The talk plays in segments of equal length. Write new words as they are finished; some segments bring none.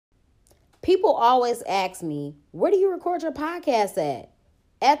People always ask me, where do you record your podcast at?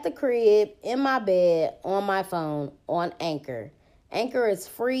 At the crib, in my bed, on my phone, on Anchor. Anchor is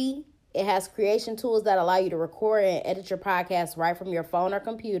free. It has creation tools that allow you to record and edit your podcast right from your phone or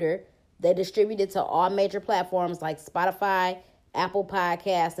computer. They distribute it to all major platforms like Spotify, Apple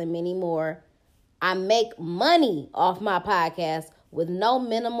Podcasts, and many more. I make money off my podcast with no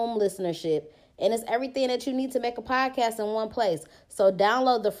minimum listenership. And it's everything that you need to make a podcast in one place. So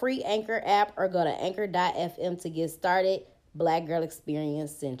download the free Anchor app or go to anchor.fm to get started. Black Girl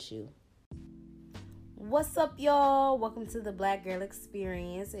Experience sent you. What's up, y'all? Welcome to the Black Girl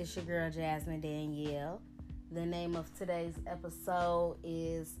Experience. It's your girl, Jasmine Danielle. The name of today's episode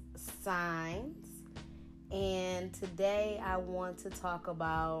is Signs. And today I want to talk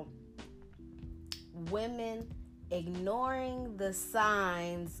about women ignoring the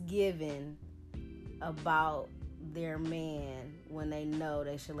signs given about their man when they know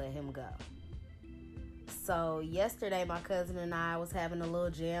they should let him go. So yesterday my cousin and I was having a little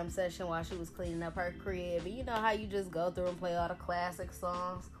jam session while she was cleaning up her crib. And you know how you just go through and play all the classic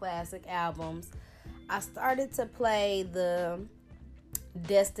songs, classic albums. I started to play the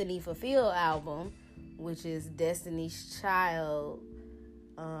Destiny Fulfilled album, which is Destiny's Child.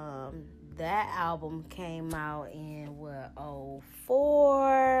 That album came out in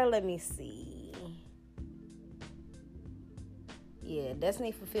 04? Let me see. Yeah,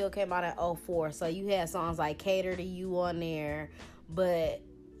 Destiny Fulfilled came out in 04. So you had songs like Cater to You on there. But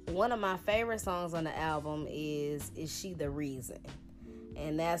one of my favorite songs on the album is She the Reason?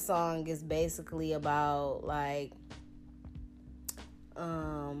 And that song is basically about like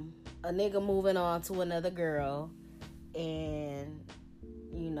a nigga moving on to another girl. And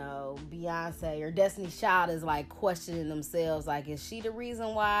you know, Beyonce or Destiny's Child is like questioning themselves, like, is she the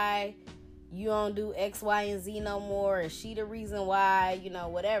reason why you don't do X, Y, and Z no more? Is she the reason why, you know,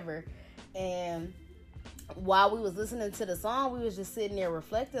 whatever? And while we was listening to the song, we was just sitting there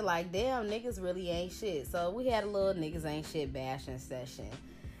reflecting like, damn, niggas really ain't shit. So we had a little niggas ain't shit bashing session.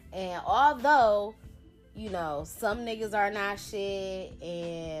 And although, you know, some niggas are not shit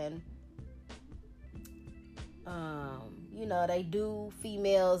and you know, they do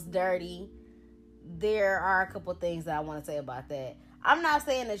females dirty, there are a couple things that I want to say about that. I'm not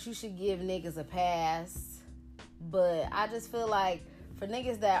saying that you should give niggas a pass, but I just feel like for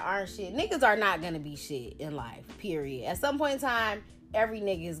niggas that aren't shit, niggas are not going to be shit in life, period. At some point in time, every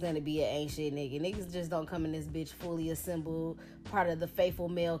nigga is going to be an ain't shit nigga. Niggas just don't come in this bitch fully assembled, part of the faithful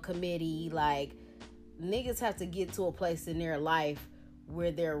male committee. Like, niggas have to get to a place in their life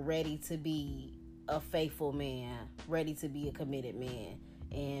where they're ready to be a faithful man, ready to be a committed man.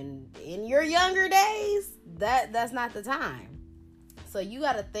 And in your younger days, that's not the time. So you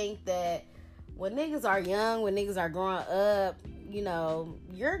got to think that when niggas are young, when niggas are growing up, you know,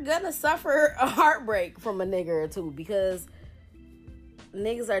 you're gonna suffer a heartbreak from a nigga or two because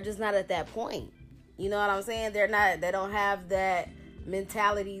niggas are just not at that point. You know what I'm saying? They don't have that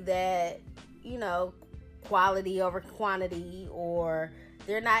mentality that, you know, quality over quantity, or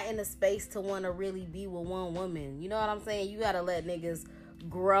they're not in a space to want to really be with one woman. You know what I'm saying? You got to let niggas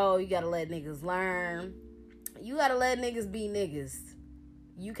grow. You got to let niggas learn. You got to let niggas be niggas.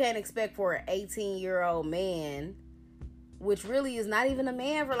 You can't expect for an 18-year-old man, which really is not even a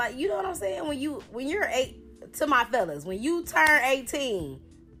man for, like, you know what I'm saying? When you're to my fellas, when you turn 18,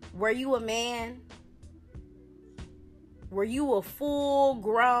 were you a man? Were you a full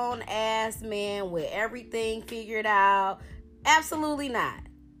grown ass man with everything figured out? Absolutely not.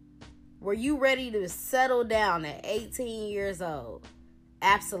 Were you ready to settle down at 18 years old?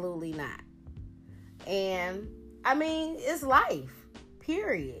 Absolutely not. And I mean, it's life,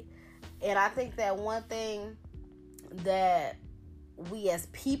 period. And I think that one thing that we as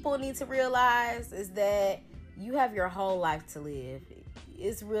people need to realize is that you have your whole life to live.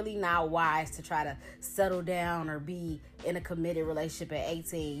 It's really not wise to try to settle down or be in a committed relationship at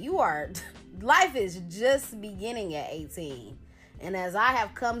 18. Life is just beginning at 18. And as I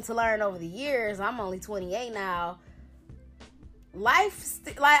have come to learn over the years, I'm only 28 now. I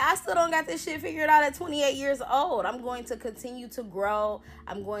still don't got this shit figured out at 28 years old. I'm going to continue to grow.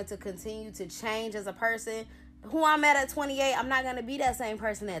 I'm going to continue to change as a person. Who I'm at 28, I'm not going to be that same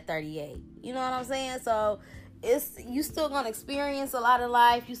person at 38. You know what I'm saying? So you still going to experience a lot of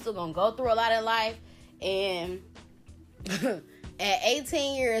life. You still going to go through a lot of life. And at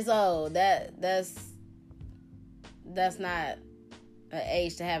 18 years old, that's not an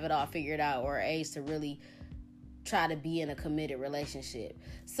age to have it all figured out, or an age to really try to be in a committed relationship.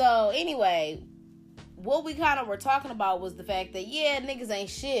 So anyway, what we kind of were talking about was the fact that, yeah, niggas ain't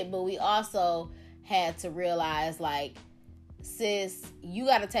shit, but we also had to realize, like, sis, you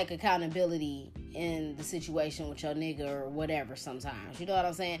got to take accountability in the situation with your nigga or whatever sometimes. You know what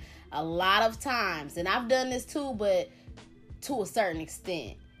I'm saying? A lot of times, and I've done this too, but to a certain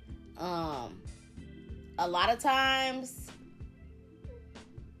extent. A lot of times,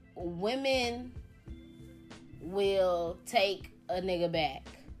 women will take a nigga back.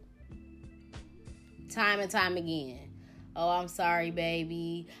 Time and time again. Oh, I'm sorry,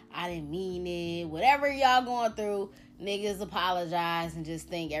 baby. I didn't mean it. Whatever y'all going through, niggas apologize and just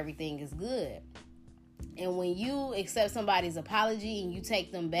think everything is good. And when you accept somebody's apology and you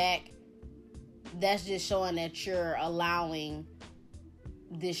take them back, that's just showing that you're allowing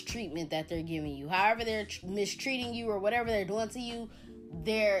this treatment that they're giving you. However they're mistreating you or whatever they're doing to you,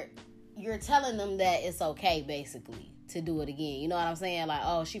 you're telling them that it's okay, basically, to do it again. You know what I'm saying? Like,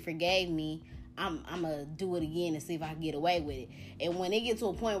 oh, she forgave me. I'm gonna do it again and see if I can get away with it. And when it gets to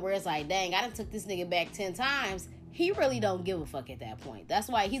a point where it's like, dang, I done took this nigga back 10 times, he really don't give a fuck at that point. That's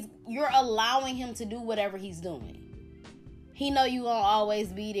why you're allowing him to do whatever he's doing. He know you gonna always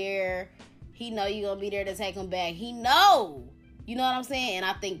be there. He know you gonna be there to take him back. He know. You know what I'm saying? And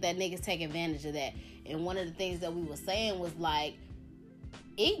I think that niggas take advantage of that. And one of the things that we were saying was like,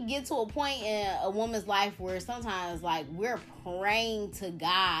 it gets to a point in a woman's life where sometimes like we're praying to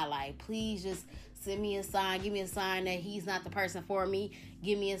God, like, please just send me a sign. Give me a sign that he's not the person for me.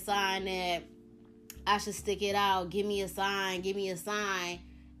 Give me a sign that I should stick it out. Give me a sign. Give me a sign.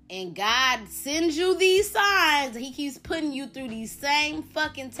 And God sends you these signs. He keeps putting you through these same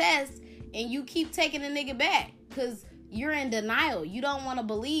fucking tests. And you keep taking the nigga back. Because you're in denial. You don't want to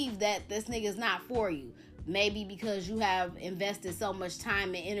believe that this nigga's not for you. Maybe because you have invested so much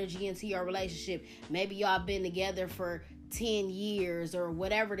time and energy into your relationship. Maybe y'all been together for 10 years or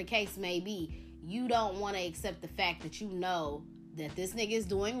whatever the case may be. You don't want to accept the fact that you know that this nigga is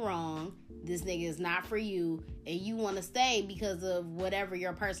doing wrong. This nigga is not for you. And you want to stay because of whatever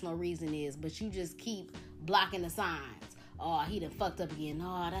your personal reason is. But you just keep blocking the signs. Oh, he done fucked up again.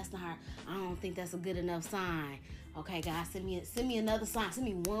 No, that's not. I don't think that's a good enough sign. Okay, guys, send me another sign. Send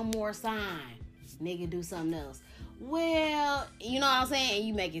me one more sign. Nigga, do something else. Well, you know what I'm saying? And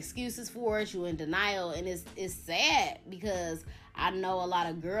you make excuses for it. You in denial. And it's sad because I know a lot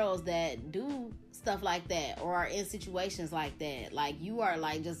of girls that do stuff like that or are in situations like that. Like, you are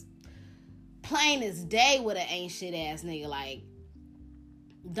like just plain as day with an ain't shit ass nigga. Like,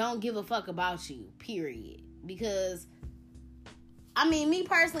 don't give a fuck about you, period. Because I mean, me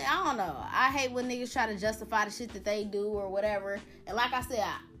personally, I don't know. I hate when niggas try to justify the shit that they do or whatever. And like I said,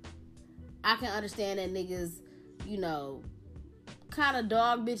 I can understand that niggas, you know, kind of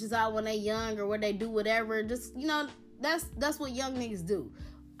dog bitches out when they young or when they do whatever. Just, you know, that's what young niggas do.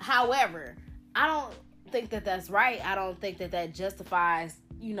 However, I don't think that that's right. I don't think that that justifies,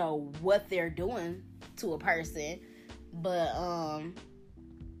 you know, what they're doing to a person. But,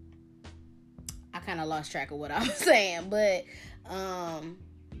 I kind of lost track of what I was saying. But,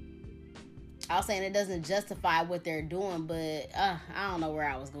 I was saying it doesn't justify what they're doing, but I don't know where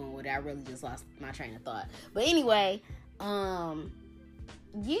I was going with it. I really just lost my train of thought. But anyway,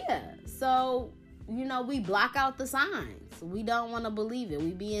 yeah. So, you know, we block out the signs. We don't want to believe it.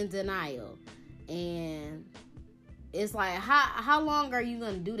 We be in denial. And it's like, how long are you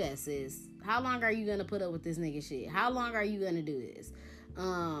going to do that, sis? How long are you going to put up with this nigga shit? How long are you going to do this?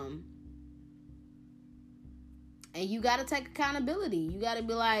 And you got to take accountability. You got to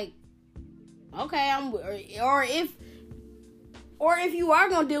be like, okay, or if you are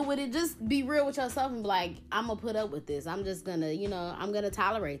going to deal with it, just be real with yourself and be like, I'm going to put up with this. I'm just going to, you know, I'm going to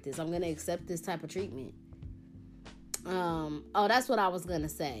tolerate this. I'm going to accept this type of treatment. That's what I was going to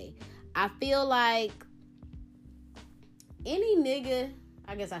say. I feel like any nigga,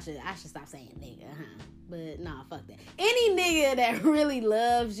 I guess I should stop saying nigga, huh? But nah, fuck that. Any nigga that really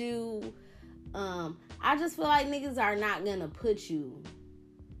loves you, I just feel like niggas are not going to put you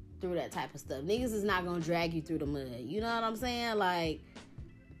through that type of stuff. Niggas is not gonna drag you through the mud. You know what I'm saying? Like,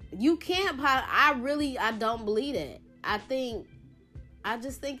 you can't. I don't believe that. I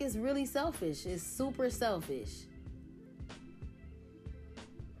just think it's really selfish. It's super selfish.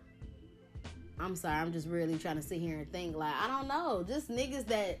 I'm sorry. I'm just really trying to sit here and think. Like, I don't know. Just niggas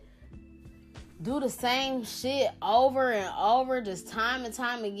that do the same shit over and over, just time and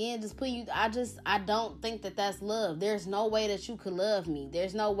time again, just put you, I don't think that that's love. There's no way that you could love me.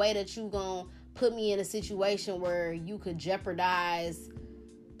 There's no way that you gonna put me in a situation where you could jeopardize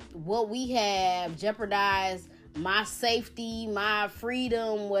what we have, jeopardize my safety, my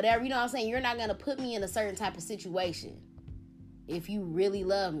freedom, whatever. You know what I'm saying? You're not gonna put me in a certain type of situation if you really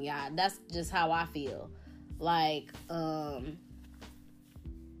love me. That's just how I feel. Like, I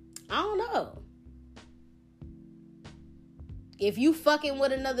don't know. if you fucking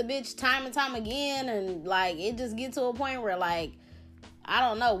with another bitch time and time again, and like it just get to a point where like, I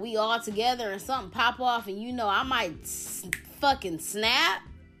don't know, we all together and something pop off and you know I might fucking snap.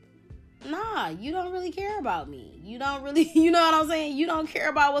 Nah, you don't really care about me. You don't really, you know what I'm saying? You don't care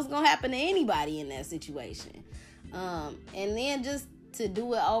about what's gonna happen to anybody in that situation. And then just to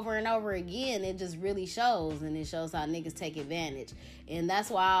do it over and over again, it just really shows, and it shows how niggas take advantage. And that's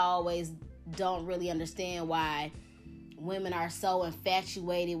why I always don't really understand why women are so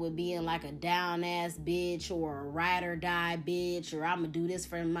infatuated with being like a down ass bitch or a ride or die bitch, or I'm gonna do this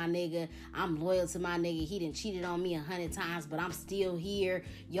for my nigga, I'm loyal to my nigga, he done cheated on me 100 times but I'm still here.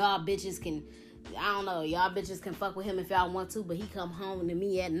 Y'all bitches can, I don't know, y'all bitches can fuck with him if y'all want to, but he come home to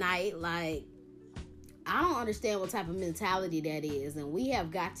me at night. Like, I don't understand what type of mentality that is. And we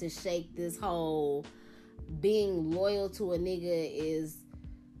have got to shake this whole being loyal to a nigga is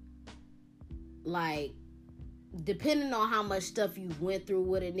like, depending on how much stuff you've went through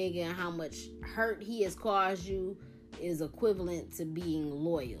with a nigga and how much hurt he has caused you, is equivalent to being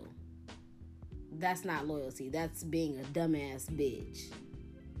loyal. That's not loyalty. That's being a dumbass bitch.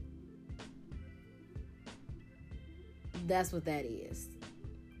 That's what that is.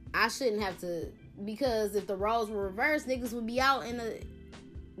 I shouldn't have to, because if the roles were reversed, niggas would be out in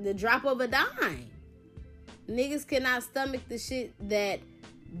the drop of a dime. Niggas cannot stomach the shit that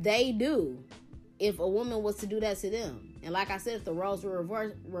they do if a woman was to do that to them. And like I said, if the roles were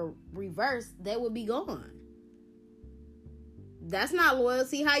reversed, they would be gone. That's not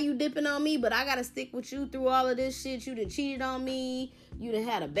loyalty. How you dipping on me, but I gotta stick with you through all of this shit. You done cheated on me. You done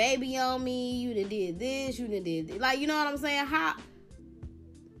had a baby on me. You done did this. You done did this. Like, you know what I'm saying? How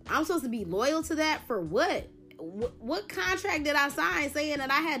I'm supposed to be loyal to that for what? What contract did I sign saying that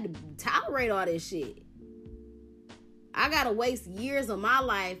I had to tolerate all this shit? I gotta waste years of my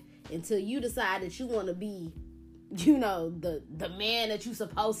life until you decide that you want to be, you know, the man that you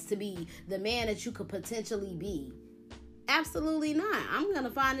supposed to be, the man that you could potentially be. Absolutely not. I'm going to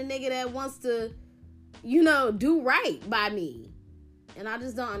find a nigga that wants to, you know, do right by me. And I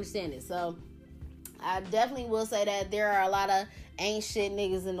just don't understand it. So I definitely will say that there are a lot of ain't shit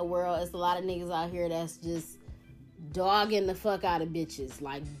niggas in the world. It's a lot of niggas out here that's just dogging the fuck out of bitches.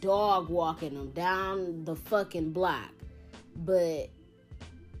 Like dog walking them down the fucking block. But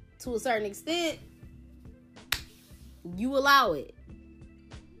to a certain extent, you allow it.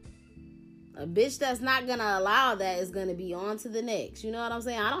 A bitch that's not gonna allow that is gonna be on to the next. You know what I'm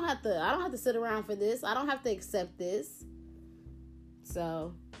saying? I don't have to sit around for this. I don't have to accept this.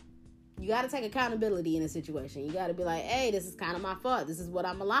 So you gotta take accountability in a situation. You gotta be like, hey, this is kind of my fault. This is what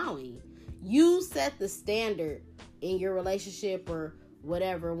I'm allowing. You set the standard in your relationship or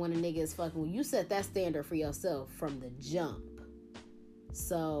whatever when a nigga is fucking with you. Set that standard for yourself from the jump.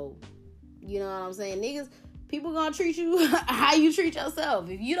 So, you know what I'm saying? Niggas, people gonna treat you how you treat yourself.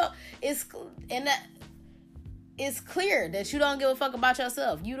 If you don't, it's clear that you don't give a fuck about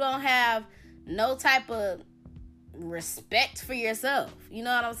yourself. You don't have no type of respect for yourself. You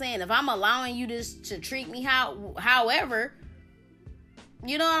know what I'm saying? If I'm allowing you to treat me however,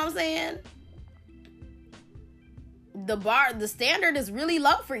 you know what I'm saying? The standard is really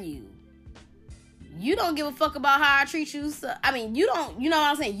low for you. You don't give a fuck about how I treat you. So, I mean, you know what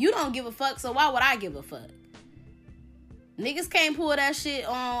I'm saying? You don't give a fuck, so why would I give a fuck? Niggas can't pull that shit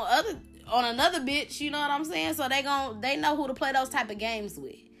on another bitch, you know what I'm saying? So they know who to play those type of games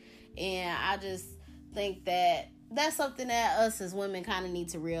with. And I just think that that's something that us as women kind of need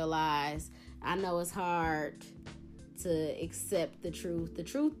to realize. I know it's hard to accept the truth. The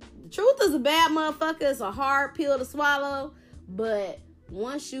truth is a bad motherfucker. It's a hard pill to swallow, but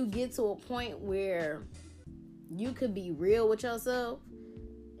once you get to a point where you could be real with yourself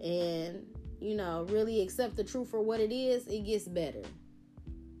and, you know, really accept the truth for what it is, it gets better.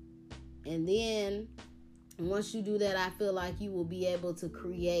 And then once you do that, I feel like you will be able to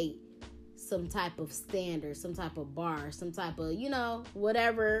create some type of standard, some type of bar, some type of, you know,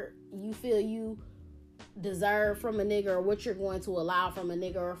 whatever you feel you deserve from a nigga, or what you're going to allow from a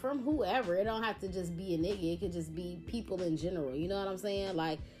nigga, or from whoever. It don't have to just be a nigga. It could just be people in general. You know what I'm saying?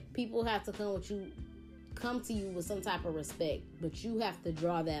 Like, people have to come to you with some type of respect, but you have to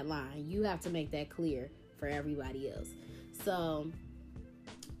draw that line. You have to make that clear for everybody else. So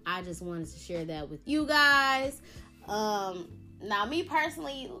I just wanted to share that with you guys. Now, me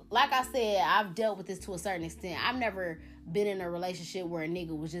personally, like I said, I've dealt with this to a certain extent. I've never been in a relationship where a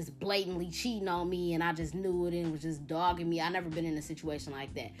nigga was just blatantly cheating on me and I just knew it and was just dogging me. I've never been in a situation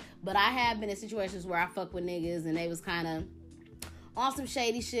like that. But I have been in situations where I fuck with niggas and they was kind of on some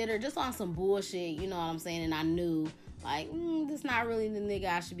shady shit or just on some bullshit, you know what I'm saying? And I knew, like, this not really the nigga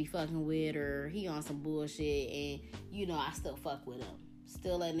I should be fucking with, or he on some bullshit, and, you know, I still fuck with him.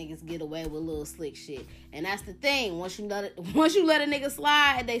 Still let niggas get away with little slick shit. And that's the thing. Once you let a nigga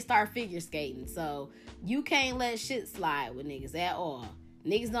slide, they start figure skating. So you can't let shit slide with niggas at all.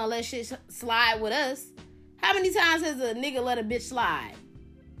 Niggas don't let shit slide with us. How many times has a nigga let a bitch slide?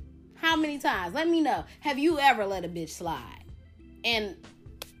 How many times? Let me know. Have you ever let a bitch slide? And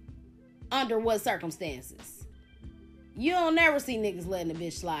under what circumstances? You don't never see niggas letting a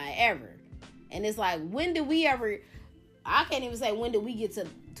bitch slide ever. And it's like, when did we ever... I can't even say when did we get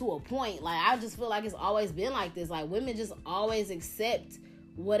to a point. Like, I just feel like it's always been like this. Like, women just always accept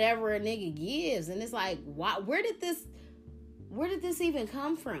whatever a nigga gives. And it's like, why? Where did this even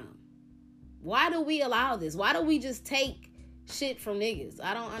come from? Why do we allow this? Why do we just take shit from niggas?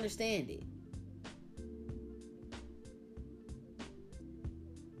 I don't understand it.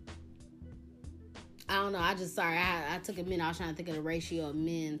 I don't know. I took a minute. I was trying to think of the ratio of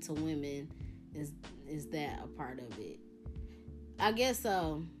men to women. Is that a part of it? I guess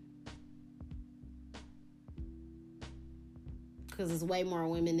so. Because it's way more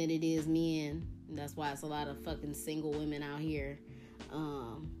women than it is men. That's why it's a lot of fucking single women out here.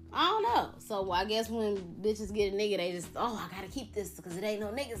 I don't know. So I guess when bitches get a nigga, they just, I gotta keep this because it ain't no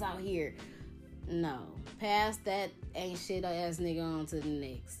niggas out here. No. Past that ain't shit ass nigga on to the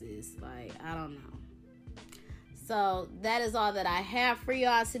next. It's like, I don't know. So that is all that I have for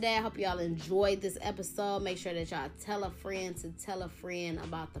y'all today. I hope y'all enjoyed this episode. Make sure that y'all tell a friend to tell a friend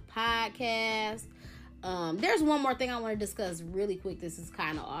about the podcast. There's one more thing I want to discuss really quick. This is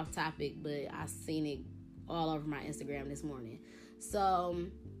kind of off topic, but I seen it all over my Instagram this morning. So,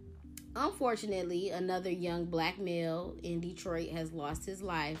 unfortunately, another young black male in Detroit has lost his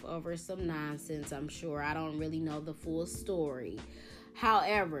life over some nonsense, I'm sure. I don't really know the full story.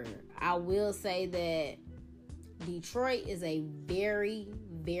 However, I will say that Detroit is a very,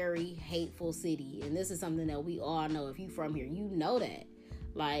 very hateful city. And this is something that we all know. If you from here, you know that.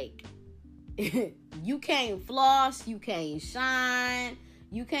 Like, you can't floss, you can't shine,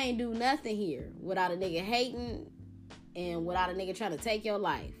 you can't do nothing here without a nigga hating and without a nigga trying to take your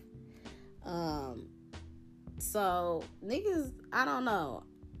life. So, niggas, I don't know.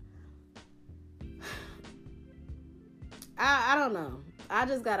 I don't know. I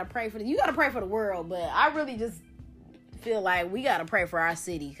just gotta pray for you gotta pray for the world, but I really just feel like we gotta pray for our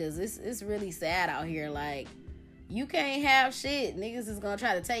city because it's really sad out here. Like, you can't have shit. Niggas is gonna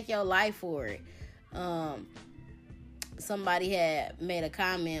try to take your life for it. Somebody had made a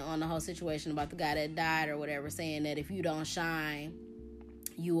comment on the whole situation about the guy that died or whatever, saying that if you don't shine,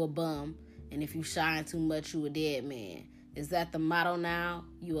 you a bum, and if you shine too much, you a dead man. Is that the motto now?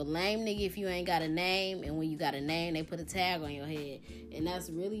 You a lame nigga if you ain't got a name, and when you got a name, they put a tag on your head. And that's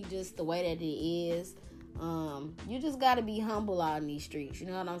really just the way that it is. You just gotta be humble out in these streets. You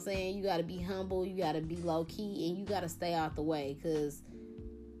know what I'm saying? You gotta be humble, you gotta be low key, and you gotta stay out the way, because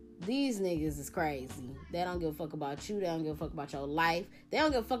these niggas is crazy. They don't give a fuck about you. They don't give a fuck about your life. They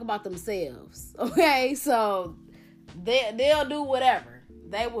don't give a fuck about themselves. Okay? So they'll do whatever.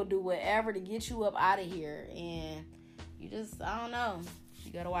 They will do whatever to get you up out of here. And you just, I don't know.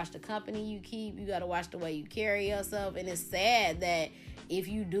 You gotta watch the company you keep. You gotta watch the way you carry yourself. And it's sad that if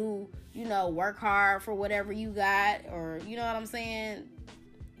you do, work hard for whatever you got, or, you know what I'm saying?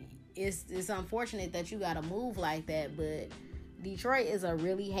 It's unfortunate that you gotta move like that, but Detroit is a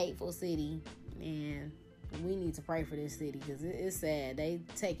really hateful city, and we need to pray for this city because it's sad. They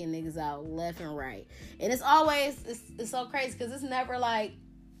taking niggas out left and right, and it's always it's so crazy because it's never like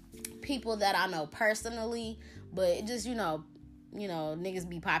people that I know personally, but it just niggas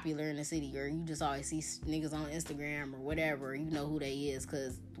be popular in the city, or you just always see niggas on Instagram or whatever. You know who they is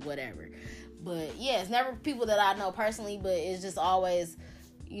because whatever. But yeah, it's never people that I know personally, but it's just always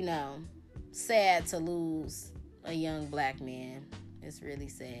sad to lose a young black man. It's really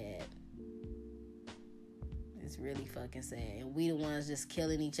sad. It's really fucking sad. And we the ones just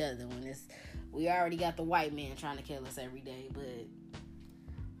killing each other when we already got the white man trying to kill us every day, but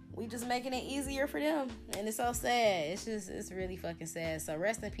we just making it easier for them. And it's so sad. It's really fucking sad. So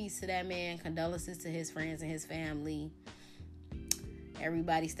rest in peace to that man. Condolences to his friends and his family.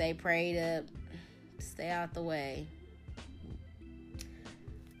 Everybody stay prayed up. Stay out the way.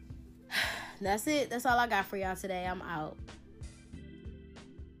 That's it. That's all I got for y'all today. I'm out.